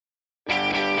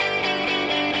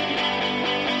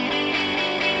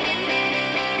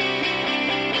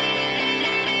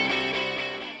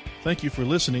Thank you for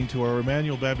listening to our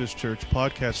Emmanuel Baptist Church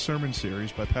podcast sermon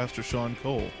series by Pastor Sean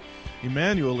Cole.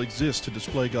 Emmanuel exists to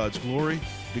display God's glory,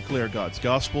 declare God's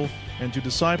gospel, and to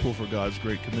disciple for God's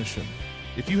Great Commission.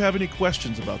 If you have any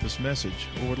questions about this message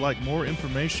or would like more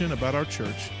information about our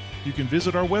church, you can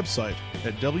visit our website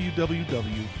at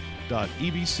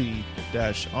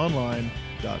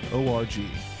www.ebc-online.org.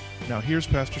 Now here's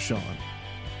Pastor Sean.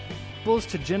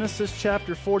 To Genesis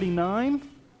chapter 49.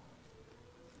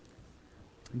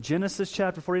 Genesis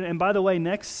chapter 49. And by the way,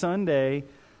 next Sunday,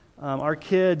 our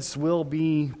kids will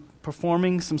be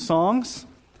performing some songs,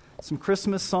 some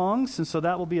Christmas songs, and so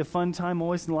that will be a fun time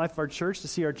always in the life of our church to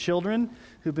see our children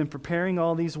who've been preparing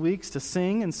all these weeks to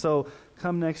sing. And so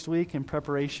come next week in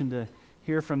preparation to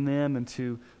hear from them and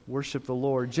to worship the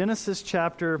Lord. Genesis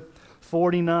chapter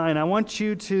 49. I want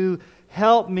you to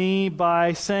help me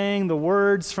by saying the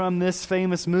words from this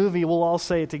famous movie. We'll all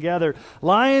say it together.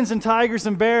 Lions and tigers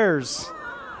and bears.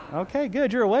 Okay,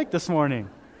 good. You're awake this morning.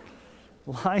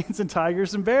 Lions and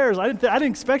tigers and bears. I didn't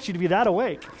expect you to be that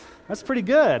awake. That's pretty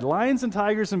good. Lions and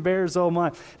tigers and bears, oh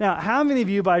my. Now, how many of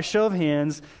you, by show of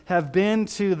hands, have been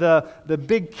to the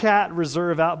Big Cat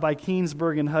Reserve out by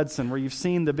Keensburg and Hudson, where you've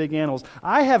seen the big animals?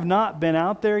 I have not been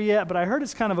out there yet, but I heard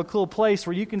it's kind of a cool place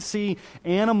where you can see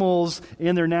animals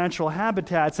in their natural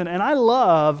habitats. And I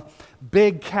love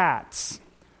big cats.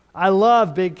 I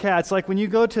love big cats. Like when you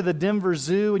go to the Denver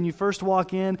Zoo and you first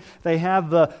walk in, they have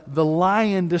the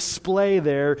lion display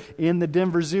there in the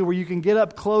Denver Zoo where you can get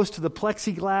up close to the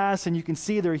plexiglass and you can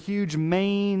see their huge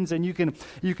manes and you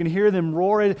can hear them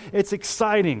roar. It's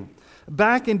exciting.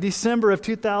 Back in December of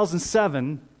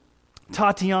 2007,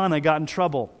 Tatiana got in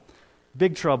trouble.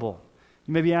 Big trouble.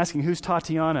 You may be asking, who's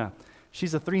Tatiana?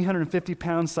 She's a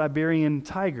 350-pound Siberian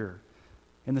tiger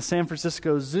in the San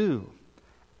Francisco Zoo.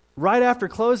 Right after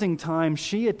closing time,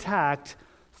 she attacked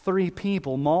 3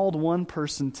 people, mauled one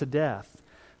person to death.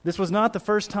 This was not the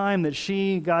first time that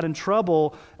she got in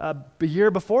trouble. A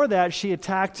year before that, she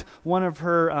attacked one of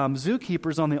her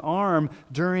zookeepers on the arm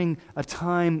during a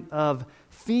time of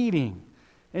feeding.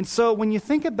 And so when you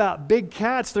think about big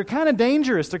cats, they're kind of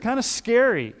dangerous. They're kind of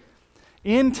scary.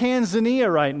 In Tanzania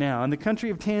right now, in the country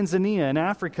of Tanzania in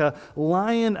Africa,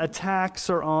 lion attacks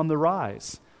are on the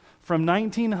rise. From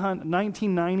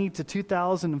 1990 to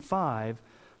 2005,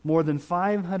 more than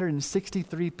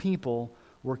 563 people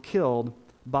were killed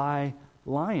by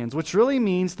lions, which really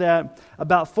means that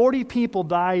about 40 people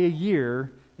die a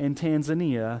year in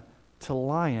Tanzania to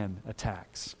lion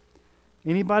attacks.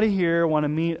 Anybody here want to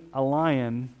meet a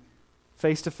lion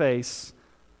face-to-face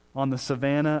on the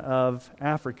savannah of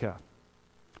Africa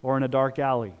or in a dark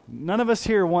alley? None of us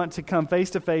here want to come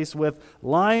face-to-face with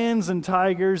lions and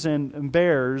tigers and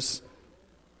bears.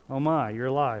 Oh my, you're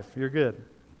alive. You're good.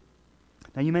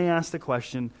 Now you may ask the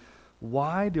question,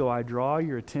 why do I draw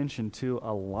your attention to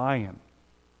a lion?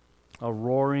 A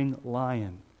roaring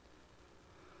lion.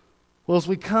 Well, as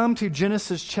we come to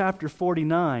Genesis chapter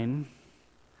 49,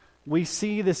 we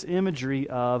see this imagery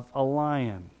of a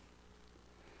lion.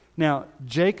 Now,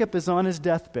 Jacob is on his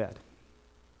deathbed.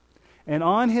 And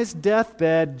on his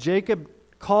deathbed, Jacob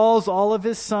calls all of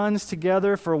his sons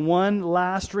together for one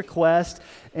last request.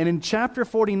 And in chapter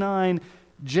 49,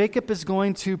 Jacob is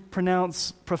going to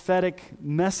pronounce prophetic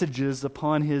messages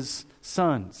upon his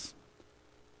sons.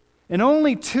 And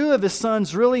only 2 of his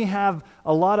sons really have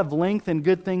a lot of length and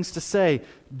good things to say.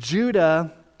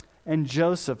 Judah and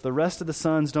Joseph. The rest of the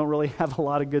sons don't really have a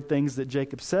lot of good things that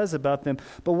Jacob says about them.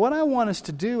 But what I want us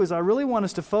to do is I really want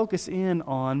us to focus in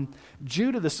on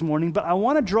Judah this morning, but I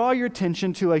want to draw your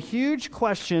attention to a huge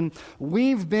question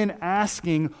we've been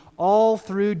asking all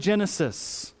through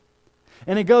Genesis.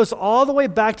 And it goes all the way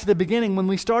back to the beginning when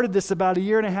we started this about a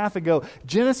year and a half ago.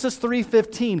 Genesis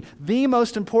 3:15, the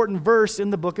most important verse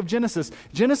in the book of Genesis.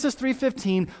 Genesis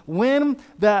 3:15, when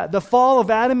the fall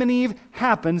of Adam and Eve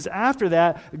happens, after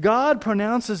that, God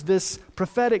pronounces this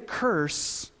prophetic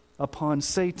curse upon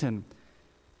Satan.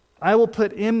 I will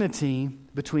put enmity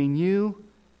between you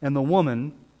and the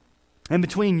woman, and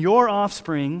between your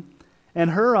offspring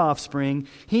and her offspring.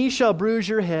 He shall bruise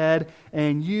your head,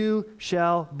 and you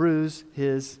shall bruise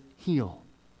his heel.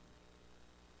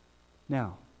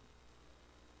 Now,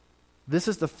 this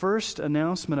is the first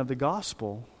announcement of the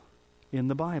gospel in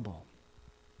the Bible.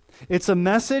 It's a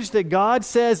message that God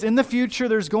says in the future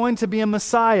there's going to be a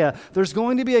Messiah. There's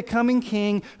going to be a coming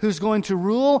king who's going to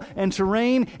rule and to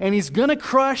reign, and he's going to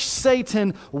crush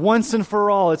Satan once and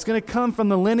for all. It's going to come from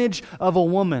the lineage of a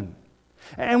woman.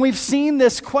 And we've seen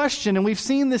this question and we've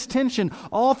seen this tension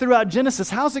all throughout Genesis.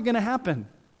 How's it going to happen?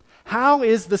 How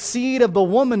is the seed of the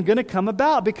woman going to come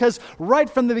about? Because right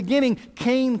from the beginning,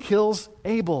 Cain kills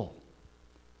Abel.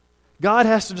 God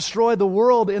has to destroy the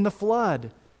world in the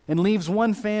flood and leaves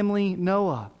one family,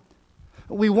 Noah.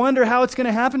 We wonder how it's going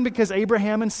to happen because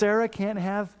Abraham and Sarah can't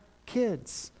have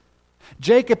kids.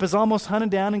 Jacob is almost hunted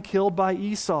down and killed by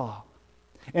Esau.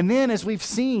 And then, as we've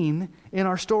seen in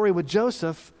our story with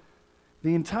Joseph,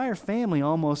 the entire family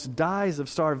almost dies of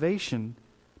starvation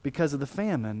because of the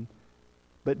famine.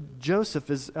 But Joseph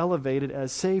is elevated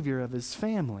as savior of his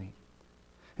family.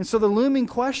 And so the looming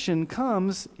question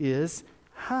comes is,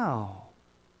 how?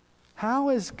 How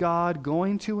is God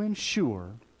going to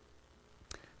ensure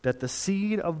that the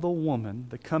seed of the woman,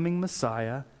 the coming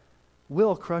Messiah,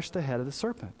 will crush the head of the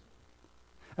serpent?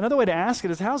 Another way to ask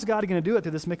it is, how's God going to do it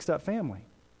through this mixed-up family?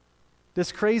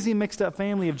 This crazy mixed-up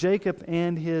family of Jacob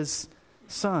and his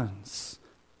sons.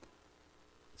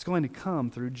 It's going to come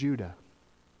through Judah.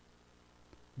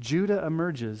 Judah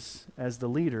emerges as the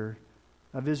leader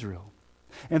of Israel.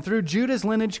 And through Judah's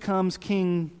lineage comes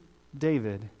King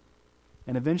David.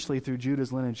 And eventually through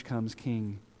Judah's lineage comes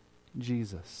King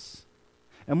Jesus.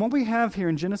 And what we have here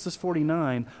in Genesis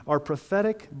 49 are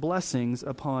prophetic blessings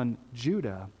upon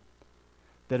Judah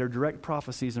that are direct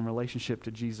prophecies in relationship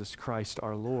to Jesus Christ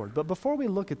our Lord. But before we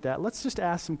look at that, let's just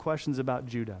ask some questions about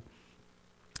Judah.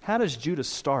 How does Judah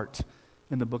start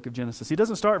in the book of Genesis? He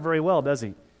doesn't start very well, does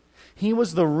he? He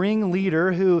was the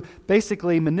ringleader who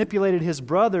basically manipulated his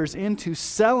brothers into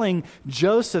selling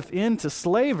Joseph into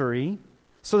slavery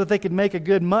so that they could make a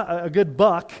good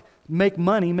buck, make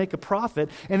money, make a profit.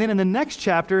 And then in the next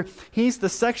chapter, he's the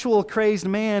sexual crazed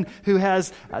man who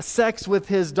has sex with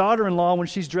his daughter-in-law when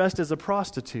she's dressed as a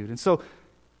prostitute. And so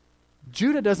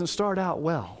Judah doesn't start out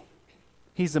well.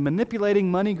 He's a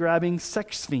manipulating, money-grabbing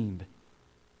sex fiend.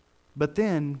 But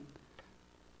then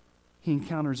he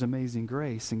encounters amazing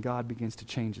grace, and God begins to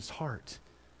change his heart.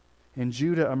 And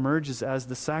Judah emerges as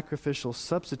the sacrificial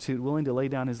substitute, willing to lay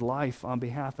down his life on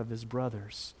behalf of his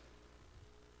brothers.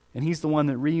 And he's the one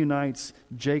that reunites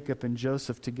Jacob and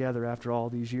Joseph together after all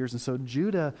these years. And so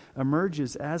Judah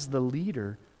emerges as the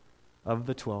leader of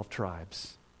the 12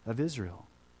 tribes of Israel.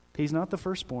 He's not the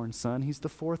firstborn son, he's the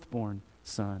fourthborn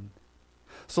son.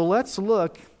 So let's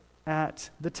look at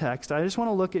the text. I just want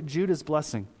to look at Judah's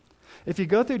blessing. If you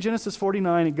go through Genesis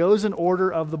 49, it goes in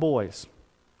order of the boys.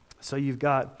 So you've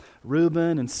got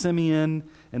Reuben and Simeon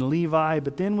and Levi,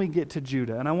 but then we get to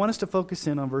Judah. And I want us to focus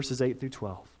in on verses 8 through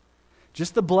 12.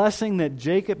 Just the blessing that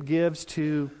Jacob gives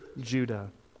to Judah.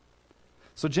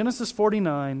 So Genesis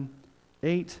 49,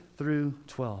 8 through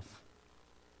 12.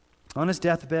 On his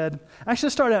deathbed, actually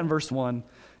let's start out in verse 1.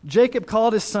 Jacob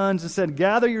called his sons and said,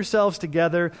 "Gather yourselves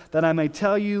together, that I may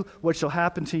tell you what shall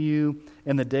happen to you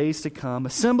in the days to come.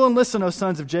 Assemble and listen, O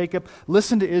sons of Jacob.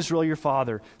 Listen to Israel your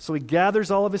father." So he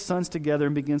gathers all of his sons together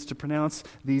and begins to pronounce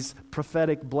these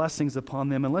prophetic blessings upon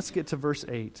them. And let's get to verse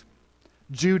 8.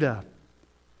 Judah,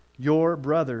 your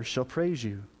brother shall praise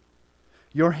you.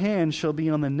 Your hand shall be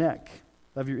on the neck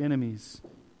of your enemies.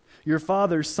 Your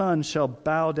father's son shall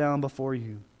bow down before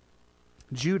you.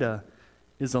 Judah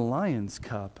is a lion's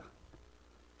cub.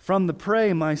 From the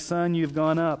prey, my son, you've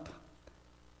gone up.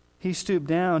 He stooped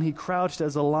down, he crouched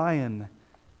as a lion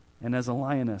and as a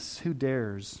lioness. Who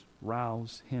dares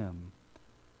rouse him?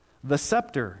 The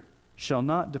scepter shall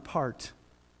not depart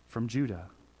from Judah,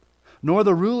 nor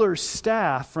the ruler's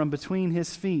staff from between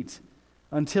his feet,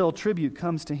 until tribute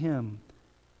comes to him.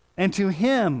 And to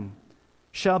him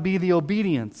shall be the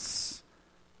obedience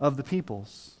of the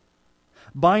peoples.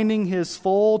 Binding his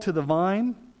foal to the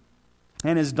vine,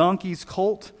 and his donkey's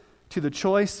colt to the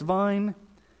choice vine.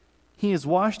 He has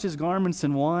washed his garments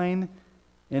in wine,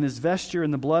 and his vesture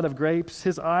in the blood of grapes.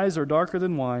 His eyes are darker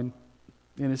than wine,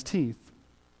 and his teeth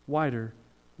whiter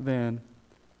than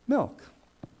milk.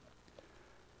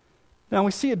 Now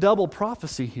we see a double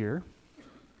prophecy here.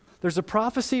 There's a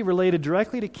prophecy related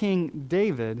directly to King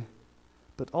David,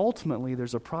 but ultimately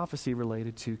there's a prophecy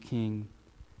related to King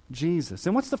Jesus.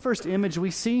 And what's the first image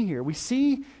we see here? We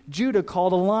see Judah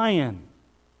called a lion,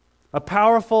 a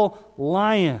powerful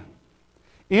lion.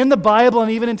 In the Bible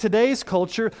and even in today's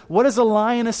culture, what is a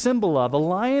lion a symbol of? A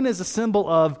lion is a symbol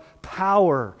of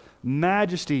power,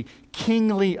 majesty,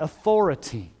 kingly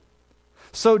authority.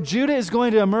 So Judah is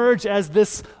going to emerge as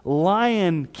this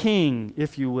lion king,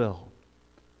 if you will.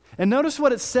 And notice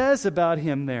what it says about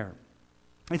him there.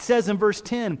 It says in verse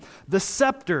 10, the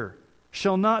scepter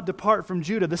shall not depart from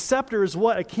Judah. The scepter is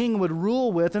what a king would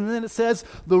rule with. And then it says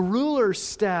the ruler's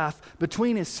staff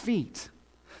between his feet.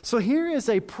 So here is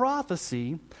a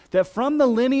prophecy that from the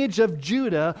lineage of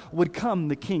Judah would come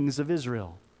the kings of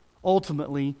Israel.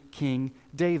 ultimately King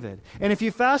David. And if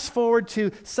you fast forward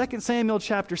to 2 Samuel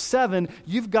chapter 7,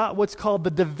 you've got what's called the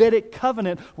Davidic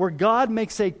covenant, where God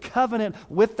makes a covenant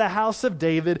with the house of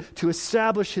David to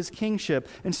establish his kingship.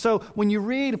 And so when you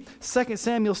read 2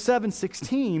 Samuel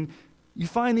 7:16, you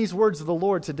find these words of the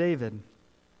Lord to David.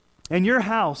 And your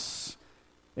house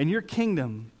and your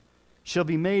kingdom shall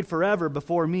be made forever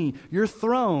before me. Your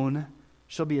throne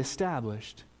shall be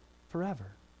established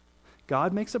forever.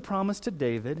 God makes a promise to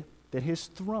David that his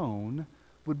throne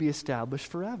would be established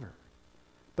forever.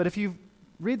 But if you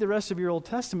read the rest of your Old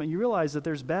Testament, you realize that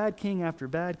there's bad king after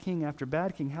bad king after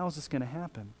bad king. How is this going to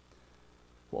happen?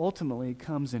 Well, ultimately, it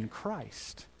comes in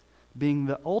Christ, being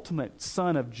the ultimate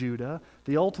son of Judah,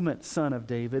 the ultimate son of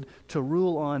David, to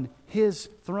rule on his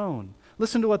throne.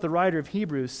 Listen to what the writer of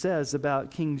Hebrews says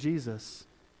about King Jesus.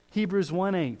 Hebrews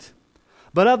 1:8.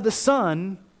 But of the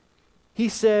Son, he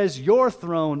says, your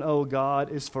throne, O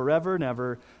God, is forever and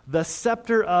ever. The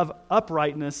scepter of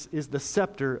uprightness is the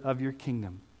scepter of your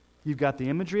kingdom. You've got the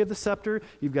imagery of the scepter.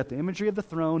 You've got the imagery of the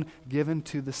throne given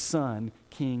to the Son,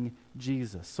 King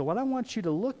Jesus. So what I want you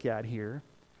to look at here,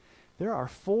 there are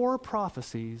 4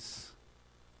 prophecies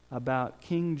about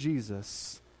King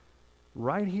Jesus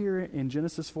right here in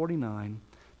Genesis 49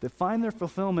 that find their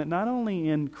fulfillment not only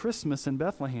in Christmas in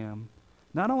Bethlehem,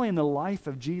 not only in the life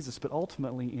of Jesus, but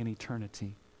ultimately in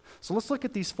eternity. So let's look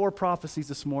at these 4 prophecies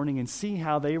this morning and see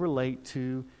how they relate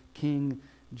to King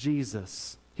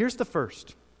Jesus. Here's the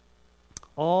first.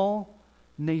 All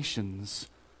nations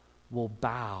will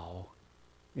bow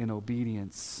in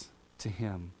obedience to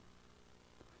him.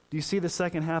 Do you see the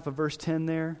second half of verse 10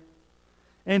 there?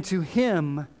 And to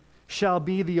him shall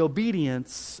be the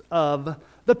obedience of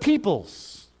the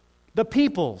peoples. The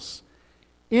peoples.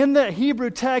 In the Hebrew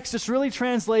text, it's really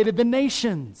translated the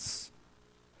nations.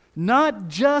 Not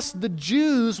just the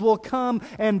Jews will come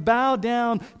and bow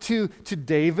down to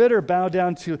David or bow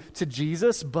down to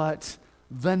Jesus, but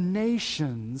the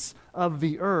nations of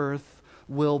the earth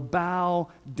will bow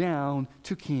down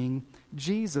to King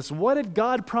Jesus. What did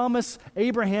God promise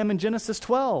Abraham in Genesis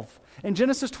 12? In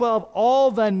Genesis 12,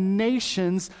 all the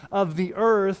nations of the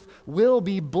earth will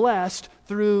be blessed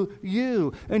through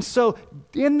you. And so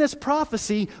in this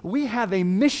prophecy, we have a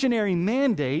missionary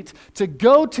mandate to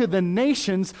go to the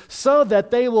nations so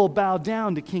that they will bow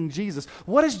down to King Jesus.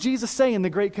 What does Jesus say in the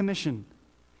Great Commission?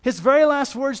 His very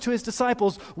last words to his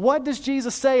disciples, what does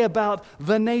Jesus say about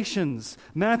the nations?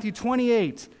 Matthew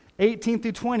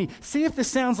 28:18-20. See if this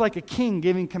sounds like a king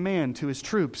giving command to his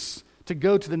troops to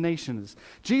go to the nations.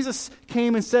 Jesus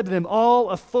came and said to them, all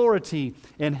authority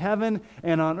in heaven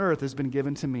and on earth has been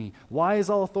given to me. Why has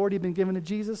all authority been given to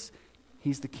Jesus?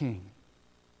 He's the king.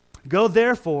 Go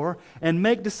therefore and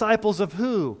make disciples of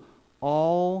who?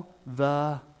 All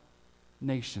the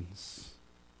nations.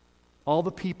 All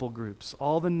the people groups,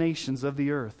 all the nations of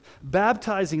the earth,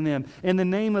 baptizing them in the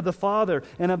name of the Father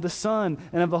and of the Son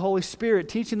and of the Holy Spirit,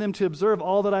 teaching them to observe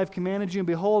all that I have commanded you, and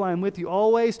behold, I am with you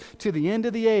always to the end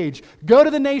of the age. Go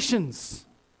to the nations.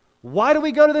 Why do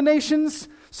we go to the nations?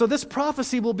 So this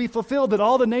prophecy will be fulfilled that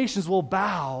all the nations will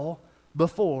bow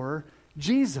before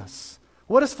Jesus.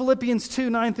 What does Philippians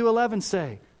 2:9-11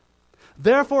 say?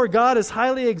 Therefore God has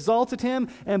highly exalted him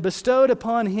and bestowed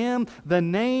upon him the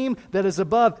name that is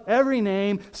above every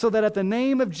name, so that at the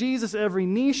name of Jesus every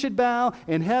knee should bow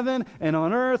in heaven and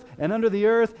on earth and under the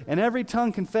earth, and every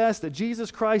tongue confess that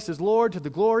Jesus Christ is Lord, to the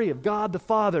glory of God the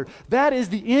Father. That is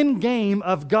the end game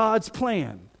of God's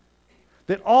plan,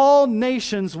 that all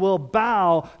nations will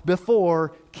bow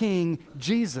before King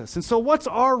Jesus. And so what's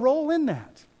our role in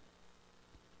that?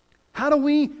 How do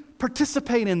we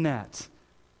participate in that?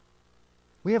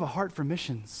 We have a heart for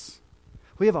missions.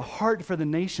 We have a heart for the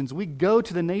nations. We go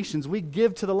to the nations. We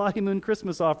give to the Lottie Moon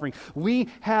Christmas offering. We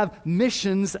have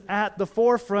missions at the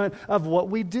forefront of what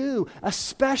we do,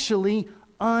 especially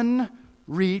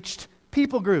unreached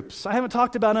people groups. I haven't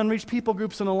talked about unreached people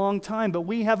groups in a long time, but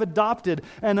we have adopted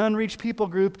an unreached people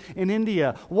group in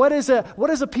India. What is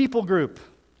a people group?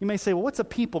 You may say, well, what's a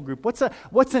people group?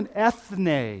 What's an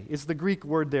ethne is the Greek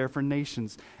word there for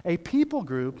nations. A people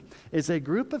group is a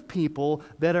group of people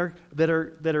that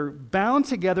are bound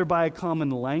together by a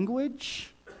common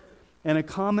language and a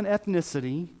common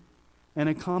ethnicity and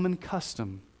a common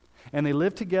custom. And they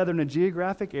live together in a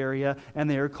geographic area, and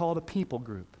they are called a people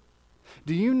group.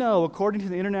 Do you know, according to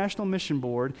the International Mission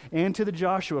Board and to the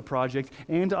Joshua Project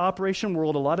and to Operation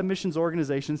World, a lot of missions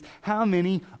organizations, how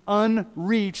many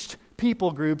unreached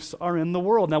people groups are in the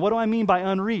world? Now, what do I mean by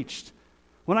unreached?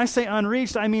 When I say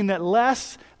unreached, I mean that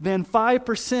less than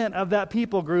 5% of that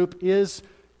people group is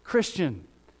Christian,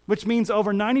 which means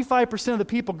over 95% of the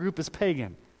people group is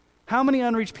pagan. How many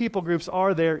unreached people groups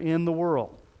are there in the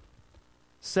world?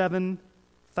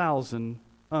 7,000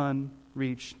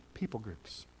 unreached people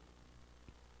groups.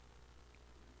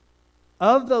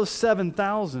 Of those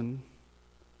 7,000,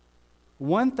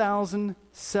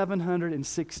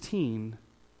 1,716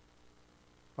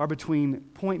 are between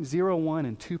 0.01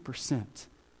 and 2%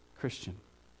 Christian.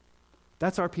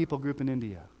 That's our people group in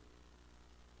India.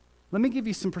 Let me give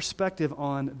you some perspective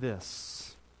on this.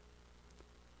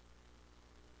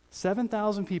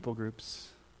 7,000 people groups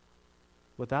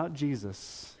without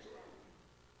Jesus,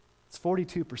 it's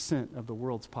 42% of the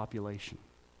world's population.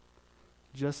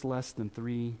 Just less than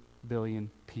 3 billion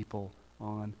people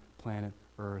on planet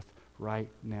Earth right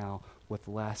now with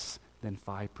less than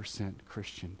 5%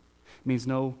 Christian. It means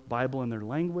no Bible in their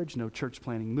language, no church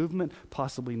planting movement,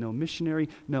 possibly no missionary,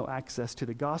 no access to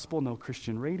the gospel, no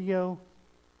Christian radio.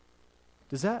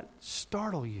 Does that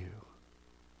startle you?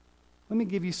 Let me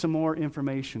give you some more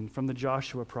information from the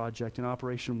Joshua Project in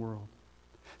Operation World.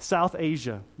 South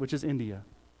Asia, which is India,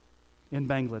 in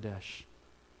Bangladesh,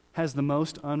 has the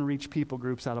most unreached people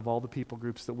groups out of all the people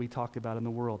groups that we talk about in the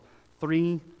world.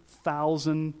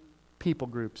 3,000 people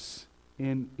groups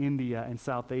in India and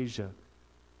South Asia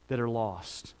that are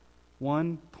lost.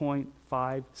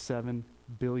 1.57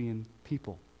 billion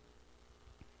people.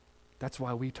 That's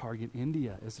why we target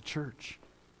India as a church.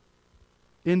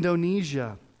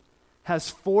 Indonesia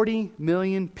has 40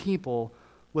 million people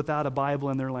without a Bible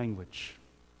in their language.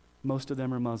 Most of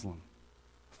them are Muslim.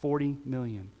 40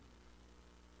 million.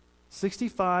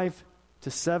 65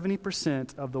 to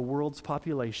 70% of the world's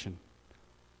population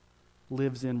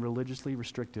lives in religiously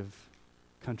restrictive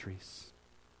countries.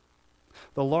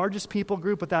 The largest people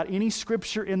group without any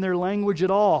scripture in their language at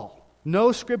all,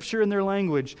 no scripture in their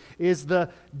language, is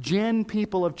the Jin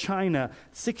people of China,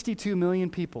 62 million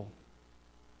people.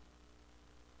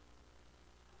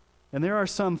 And there are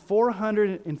some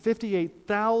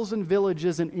 458,000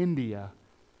 villages in India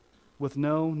with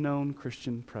no known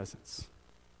Christian presence.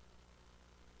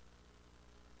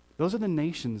 Those are the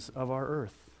nations of our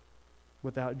earth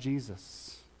without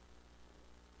Jesus.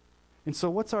 And so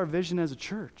what's our vision as a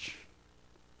church?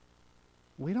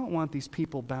 We don't want these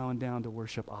people bowing down to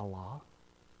worship Allah.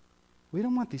 We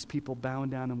don't want these people bowing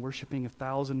down and worshiping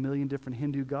 1,000 million different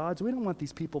Hindu gods. We don't want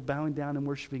these people bowing down and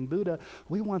worshiping Buddha.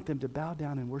 We want them to bow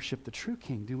down and worship the true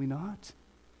King, do we not?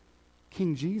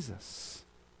 King Jesus.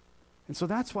 And so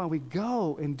that's why we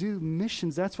go and do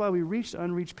missions. That's why we reach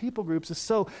unreached people groups. Is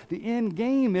so the end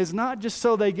game is not just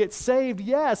so they get saved.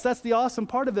 Yes, that's the awesome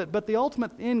part of it. But the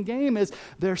ultimate end game is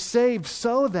they're saved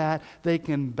so that they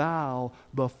can bow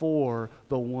before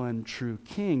the one true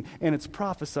King. And it's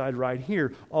prophesied right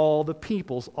here. All the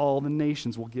peoples, all the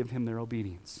nations will give him their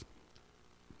obedience.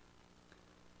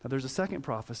 Now there's a second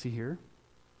prophecy here.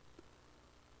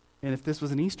 And if this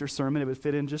was an Easter sermon, it would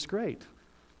fit in just great.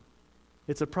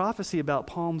 It's a prophecy about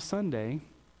Palm Sunday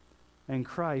and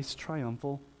Christ's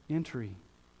triumphal entry.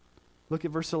 Look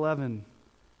at verse 11.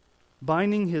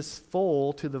 Binding his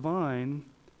foal to the vine,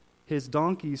 his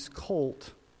donkey's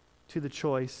colt to the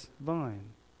choice vine.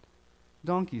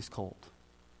 Donkey's colt.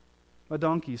 A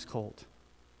donkey's colt.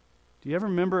 Do you ever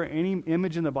remember any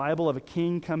image in the Bible of a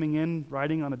king coming in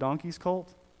riding on a donkey's colt?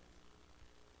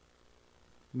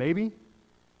 Maybe?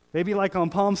 Maybe like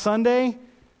on Palm Sunday?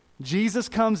 Jesus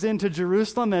comes into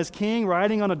Jerusalem as king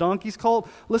riding on a donkey's colt.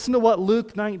 Listen to what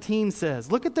Luke 19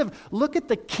 says. Look at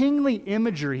the kingly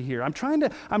imagery here. I'm trying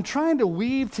to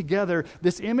weave together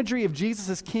this imagery of Jesus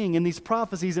as king and these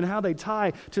prophecies and how they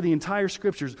tie to the entire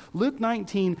scriptures. Luke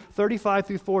 19, 35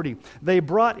 through 40. They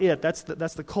brought it, that's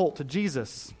the colt, to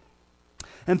Jesus.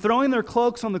 And throwing their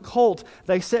cloaks on the colt,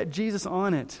 they set Jesus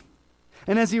on it.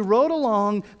 And as he rode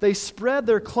along, they spread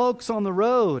their cloaks on the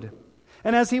road.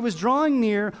 And as he was drawing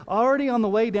near, already on the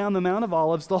way down the Mount of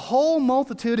Olives, the whole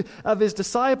multitude of his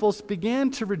disciples began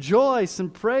to rejoice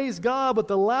and praise God with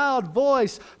a loud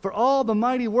voice for all the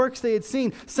mighty works they had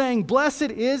seen, saying, "Blessed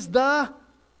is the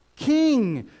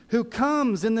King who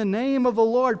comes in the name of the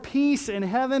Lord, peace in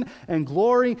heaven and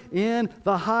glory in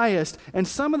the highest." And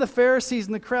some of the Pharisees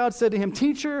in the crowd said to him,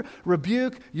 "Teacher,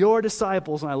 rebuke your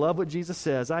disciples." And I love what Jesus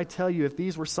says. I tell you, if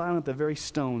these were silent, the very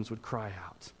stones would cry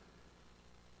out.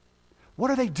 What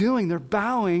are they doing? They're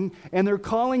bowing and they're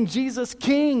calling Jesus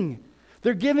King.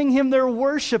 They're giving him their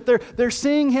worship. They're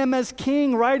seeing him as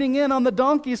king riding in on the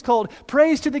donkey's colt.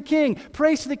 Praise to the king.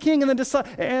 Praise to the king. And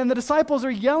the disciples are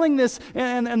yelling this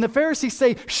and the Pharisees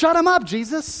say, "Shut him up,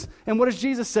 Jesus." And what does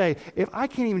Jesus say? If I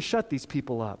can't even shut these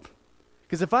people up.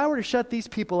 Because if I were to shut these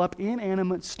people up,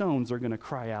 inanimate stones are going to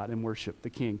cry out and worship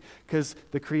the king. Because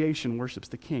the creation worships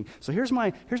the king. So here's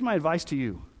my advice to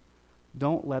you.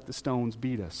 Don't let the stones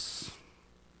beat us.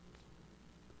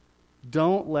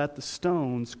 Don't let the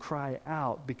stones cry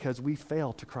out because we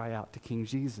fail to cry out to King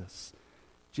Jesus.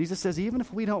 Jesus says, even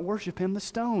if we don't worship him, the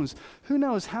stones, who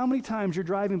knows how many times you're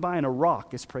driving by and a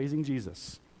rock is praising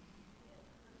Jesus?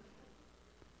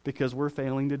 Because we're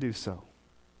failing to do so.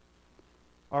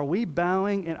 Are we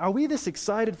bowing and are we this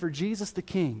excited for Jesus the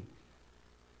King?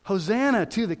 Hosanna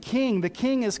to the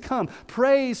King has come.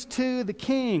 Praise to the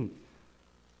King.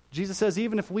 Jesus says,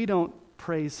 even if we don't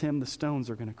praise him, the stones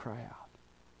are going to cry out.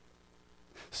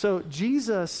 So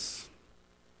Jesus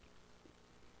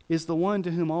is the one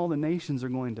to whom all the nations are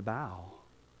going to bow.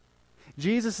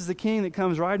 Jesus is the King that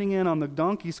comes riding in on the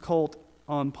donkey's colt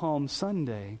on Palm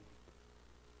Sunday.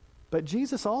 But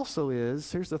Jesus also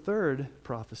is, here's the third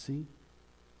prophecy,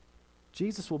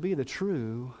 Jesus will be the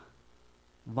true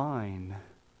vine.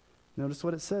 Notice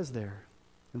what it says there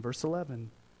in verse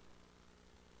 11.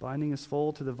 Binding his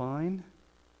foal to the vine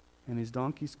and his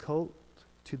donkey's colt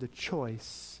to the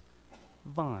choice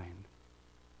vine.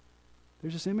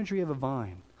 There's this imagery of a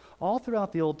vine. All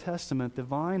throughout the Old Testament, the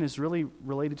vine is really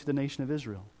related to the nation of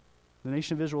Israel. The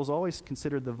nation of Israel is always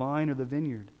considered the vine or the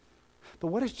vineyard. But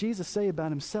what does Jesus say about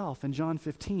himself in John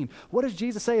 15? What does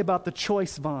Jesus say about the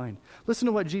choice vine? Listen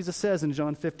to what Jesus says in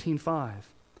John 15:5.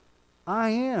 I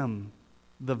am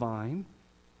the vine,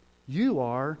 you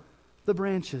are the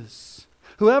branches.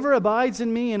 Whoever abides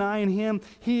in me and I in him,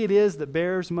 he it is that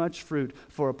bears much fruit.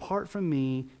 For apart from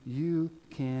me, you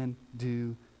can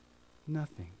do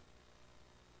nothing.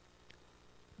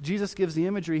 Jesus gives the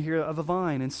imagery here of a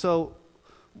vine. And so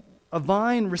a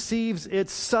vine receives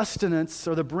its sustenance,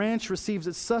 or the branch receives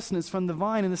its sustenance from the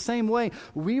vine. In the same way,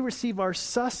 we receive our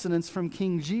sustenance from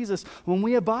King Jesus when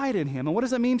we abide in him. And what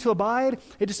does it mean to abide?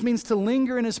 It just means to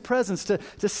linger in his presence,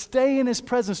 to stay in his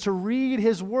presence, to read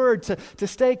his word, to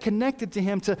stay connected to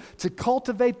him, to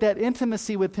cultivate that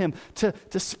intimacy with him,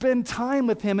 to spend time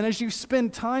with him. And as you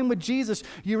spend time with Jesus,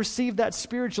 you receive that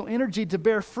spiritual energy to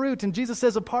bear fruit. And Jesus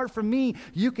says, apart from me,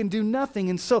 you can do nothing.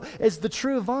 And so as the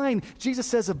true vine, Jesus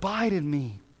says, abide in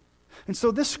me. And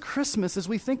so this Christmas, as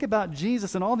we think about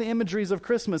Jesus and all the imageries of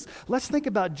Christmas, let's think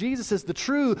about Jesus as the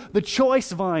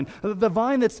choice vine, the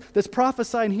vine that's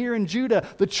prophesied here in Judah,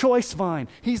 the choice vine.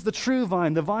 He's the true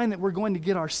vine, the vine that we're going to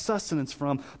get our sustenance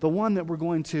from, the one that we're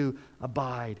going to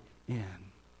abide in.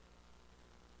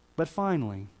 But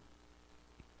finally,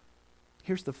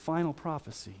 here's the final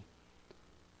prophecy.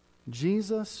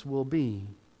 Jesus will be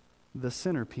the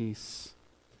centerpiece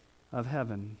of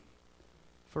heaven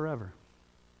forever.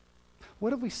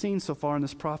 What have we seen so far in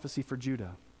this prophecy for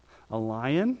Judah? A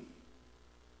lion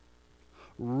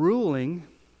ruling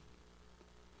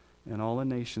and all the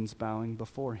nations bowing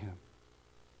before him.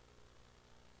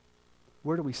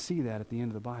 Where do we see that at the end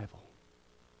of the Bible?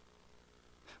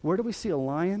 Where do we see a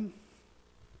lion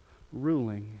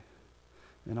ruling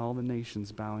and all the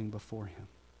nations bowing before him?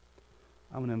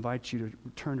 I'm going to invite you to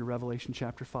return to Revelation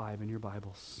chapter 5 in your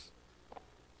Bibles.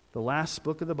 The last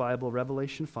book of the Bible,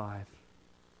 Revelation 5,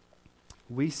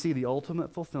 we see the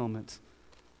ultimate fulfillment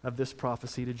of this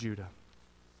prophecy to Judah.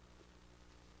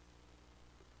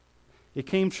 It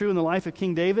came true in the life of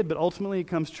King David, but ultimately it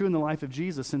comes true in the life of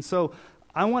Jesus. And so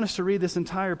I want us to read this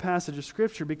entire passage of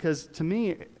Scripture because to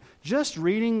me, just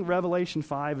reading Revelation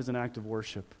 5 is an act of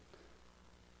worship.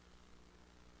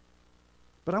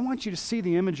 But I want you to see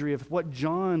the imagery of what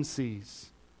John sees.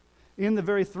 In the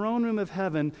very throne room of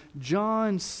heaven,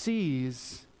 John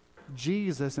sees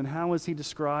Jesus, and how is he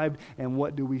described, and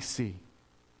what do we see?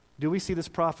 Do we see this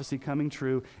prophecy coming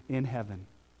true in heaven?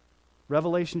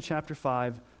 Revelation chapter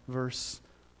 5, verse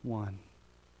 1.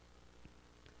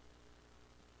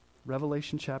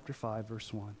 Revelation chapter 5,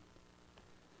 verse 1.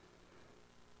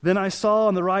 Then I saw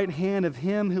on the right hand of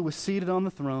him who was seated on the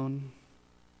throne,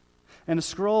 and a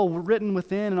scroll written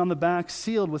within and on the back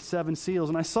sealed with 7 seals.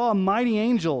 And I saw a mighty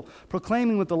angel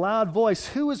proclaiming with a loud voice,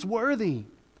 "Who is worthy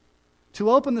to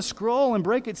open the scroll and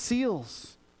break its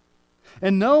seals?"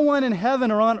 And no one in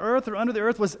heaven or on earth or under the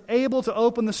earth was able to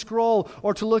open the scroll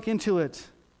or to look into it.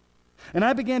 And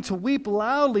I began to weep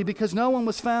loudly because no one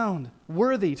was found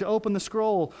worthy to open the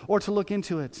scroll or to look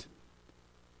into it.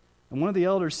 And one of the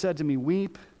elders said to me,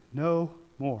 "Weep no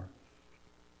more.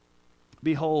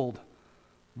 Behold,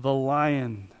 the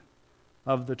Lion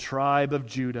of the tribe of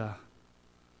Judah,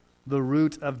 the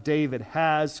Root of David,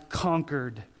 has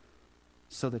conquered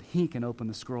so that he can open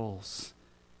the scrolls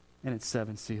and its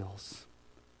 7 seals."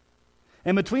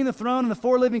 And between the throne and the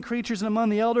 4 living creatures and among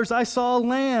the elders, I saw a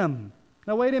lamb.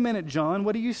 Now wait a minute, John,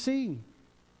 what do you see?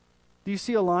 Do you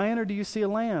see a lion or do you see a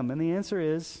lamb? And the answer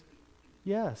is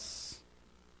yes.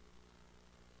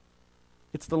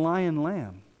 It's the lion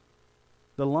lamb.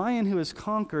 the lion who has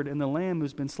conquered and the lamb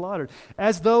who's been slaughtered,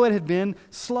 as though it had been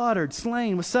slaughtered,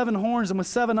 slain, with 7 horns and with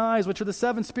 7 eyes, which are the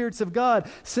 7 spirits of God,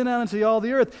 sent out into all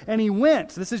the earth. And he went,"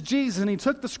 this is Jesus, "and he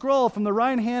took the scroll from the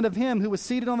right hand of him who was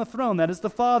seated on the throne," that is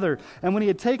the Father. "And when he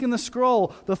had taken the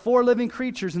scroll, the 4 living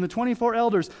creatures and the 24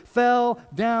 elders fell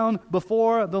down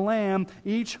before the Lamb,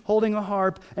 each holding a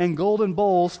harp and golden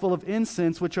bowls full of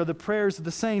incense, which are the prayers of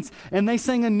the saints. And they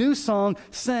sang a new song,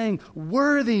 saying,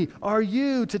 'Worthy are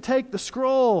you to take the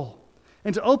scroll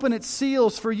and to open its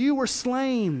seals, for you were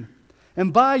slain.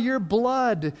 And by your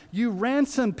blood you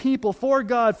ransomed people for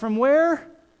God,'" from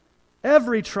where?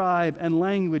 "Every tribe and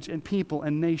language and people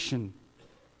and nation.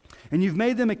 And you've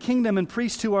made them a kingdom and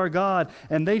priests to our God,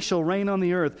 and they shall reign on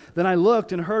the earth." Then I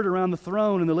looked and heard around the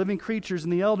throne and the living creatures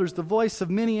and the elders the voice of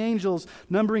many angels,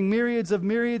 numbering myriads of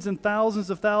myriads and thousands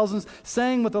of thousands,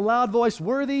 saying with a loud voice,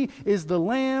 "Worthy is the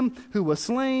Lamb who was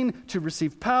slain to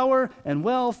receive power and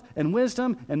wealth and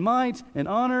wisdom and might and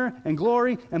honor and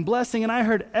glory and blessing." And I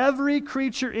heard every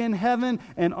creature in heaven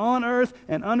and on earth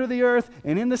and under the earth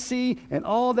and in the sea and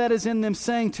all that is in them,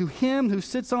 saying, "To him who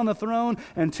sits on the throne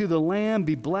and to the Lamb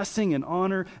be blessing and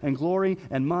honor and glory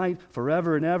and might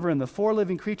forever and ever." And the 4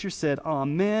 living creatures said,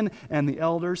 "Amen." And the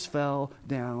elders fell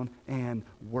down and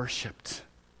worshiped.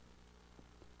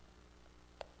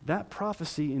 That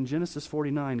prophecy in Genesis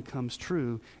 49 comes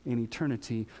true in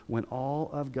eternity when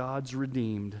all of God's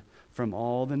redeemed from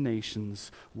all the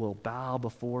nations will bow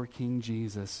before King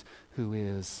Jesus, who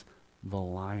is the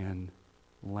Lion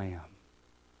Lamb.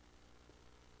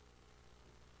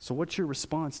 So what's your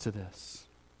response to this?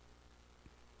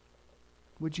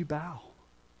 Would you bow?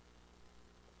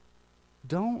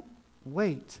 Don't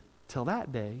wait till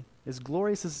that day, as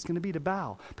glorious as it's going to be to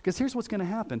bow. Because here's what's going to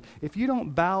happen. If you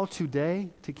don't bow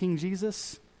today to King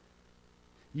Jesus,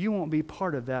 you won't be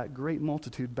part of that great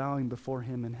multitude bowing before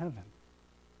him in heaven.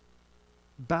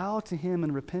 Bow to him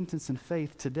in repentance and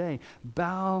faith today.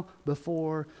 Bow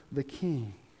before the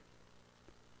King.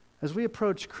 As we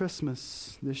approach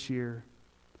Christmas this year,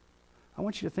 I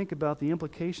want you to think about the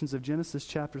implications of Genesis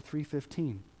chapter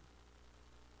 3:15.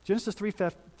 Genesis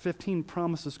 3:15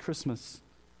 promises Christmas.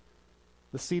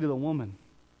 The seed of the woman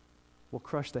will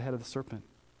crush the head of the serpent.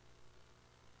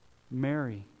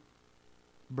 Mary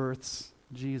births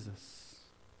Jesus.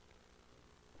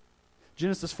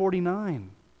 Genesis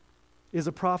 49 is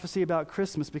a prophecy about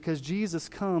Christmas because Jesus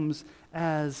comes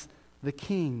as the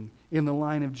King in the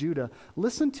line of Judah.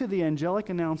 Listen to the angelic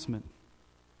announcement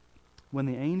when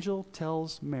the angel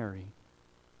tells Mary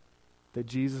that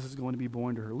Jesus is going to be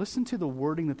born to her. Listen to the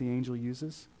wording that the angel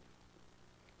uses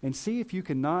and see if you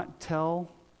cannot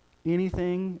tell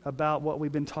anything about what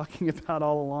we've been talking about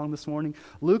all along this morning.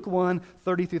 Luke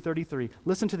 1:30-33.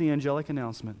 Listen to the angelic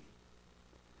announcement.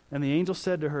 "And the angel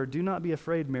said to her, 'Do not be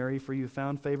afraid, Mary, for you have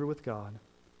found favor with God.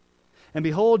 And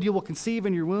behold, you will conceive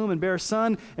in your womb and bear a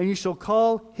son, and you shall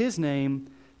call his name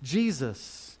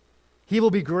Jesus. He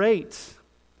will be great,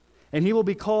 and he will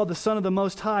be called the Son of the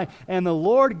Most High. And the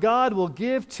Lord God will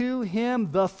give to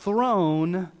him the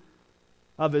throne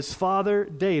of his father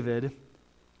David,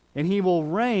 and he will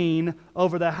reign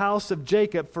over the house of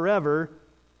Jacob forever.'"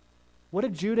 What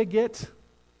did Judah get?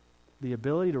 The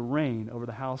ability to reign over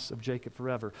the house of Jacob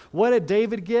forever. What did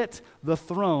David get? The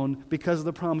throne, because of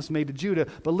the promise made to Judah.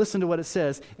 But listen to what it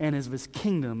says, "And of his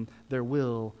kingdom there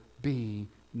will be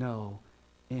no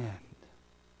end."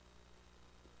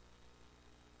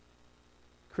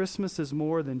 Christmas is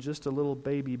more than just a little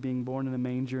baby being born in a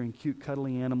manger and cute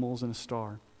cuddly animals and a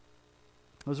star.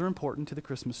 Those are important to the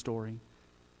Christmas story.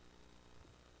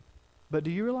 But do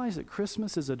you realize that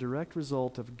Christmas is a direct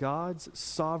result of God's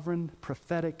sovereign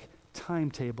prophetic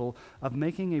timetable of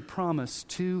making a promise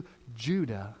to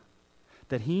Judah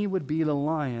that he would be the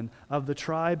Lion of the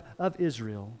tribe of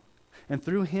Israel, and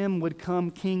through him would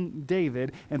come King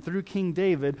David, and through King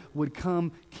David would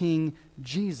come King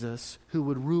Jesus, who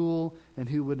would rule and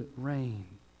who would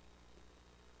reign.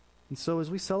 And so as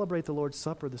we celebrate the Lord's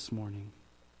Supper this morning,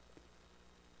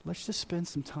 let's just spend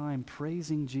some time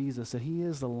praising Jesus that he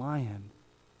is the Lion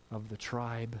of the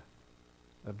tribe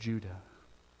of Judah.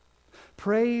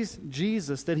 Praise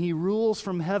Jesus that he rules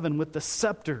from heaven with the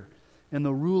scepter and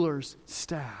the ruler's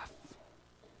staff.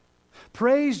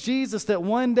 Praise Jesus that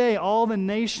one day all the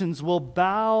nations will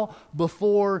bow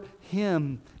before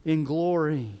him in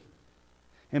glory.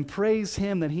 And praise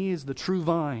him that he is the true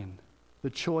vine, the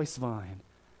choice vine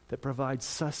that provides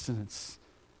sustenance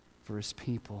for his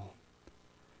people.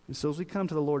 And so as we come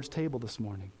to the Lord's table this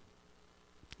morning,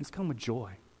 let's come with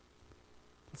joy.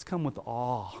 Let's come with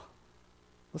awe.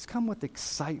 Let's come with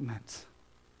excitement.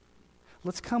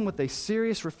 let's come with a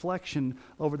serious reflection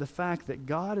over the fact that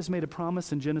God has made a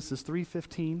promise in Genesis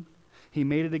 3:15. He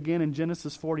made it again in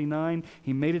Genesis 49.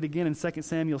 He made it again in 2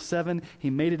 Samuel 7. He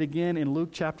made it again in Luke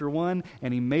chapter 1.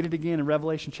 And he made it again in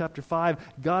Revelation chapter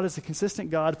 5. God is a consistent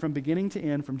God from beginning to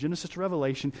end, from Genesis to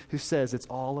Revelation, who says it's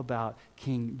all about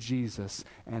King Jesus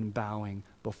and bowing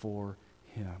before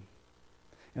him.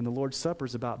 And the Lord's Supper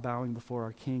is about bowing before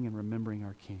our King and remembering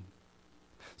our King.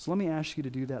 So let me ask you to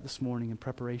do that this morning in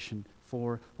preparation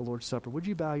for the Lord's Supper. Would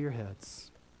you bow your heads?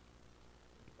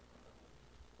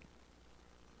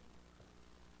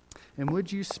 And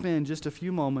would you spend just a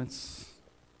few moments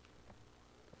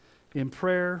in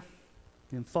prayer,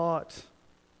 in thought,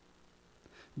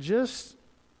 just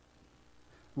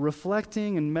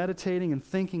reflecting and meditating and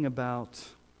thinking about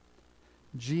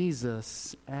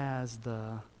Jesus as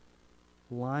the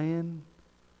Lion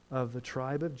of the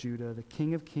tribe of Judah, the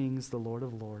King of Kings, the Lord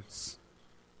of Lords,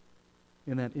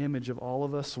 in that image of all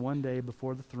of us one day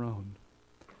before the throne,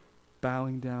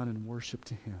 bowing down in worship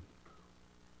to him.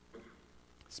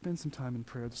 Spend some time in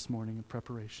prayer this morning in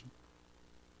preparation.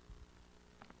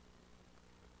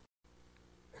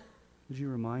 Would you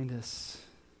remind us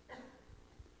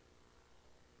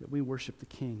that we worship the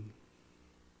King,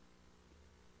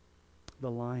 the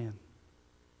Lion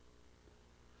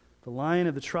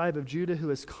of the tribe of Judah who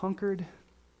has conquered,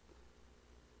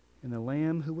 and the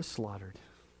Lamb who was slaughtered,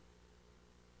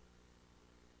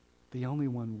 the only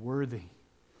one worthy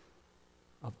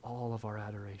of all of our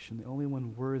adoration, the only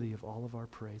one worthy of all of our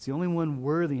praise, the only one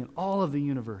worthy in all of the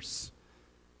universe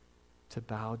to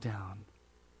bow down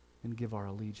and give our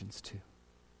allegiance to.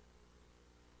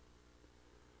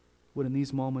 Would in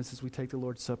these moments as we take the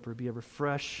Lord's Supper be a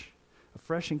fresh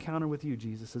encounter with you,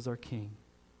 Jesus, as our King.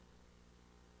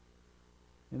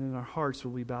 And in our hearts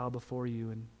will we bow before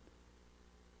you, and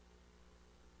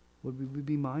would we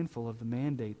be mindful of the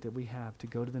mandate that we have to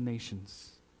go to the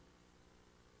nations.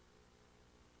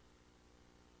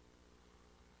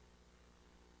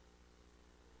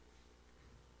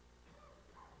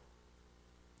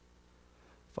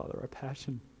 Father, our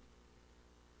passion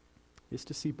is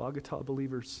to see Bogota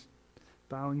believers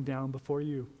bowing down before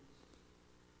you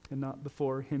and not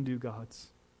before Hindu gods.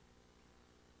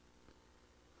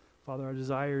 Father, our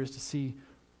desire is to see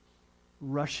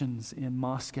Russians in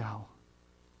Moscow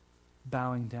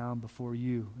bowing down before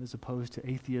you as opposed to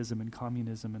atheism and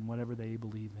communism and whatever they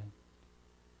believe in.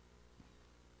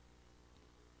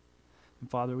 And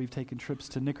Father, we've taken trips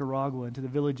to Nicaragua and to the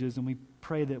villages, and we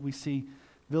pray that we see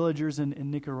villagers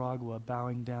in Nicaragua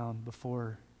bowing down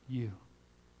before you.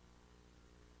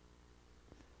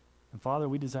 And Father,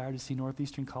 we desire to see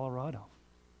northeastern Colorado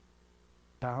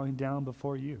bowing down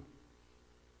before you.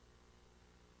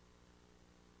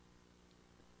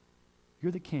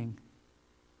 You're the King.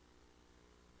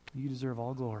 You deserve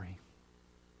all glory.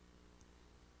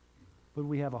 Would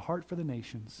we have a heart for the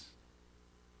nations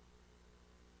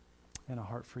and a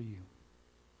heart for you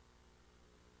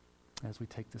as we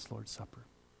take this Lord's Supper?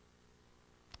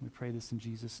 We pray this in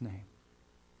Jesus' name.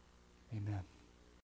 Amen.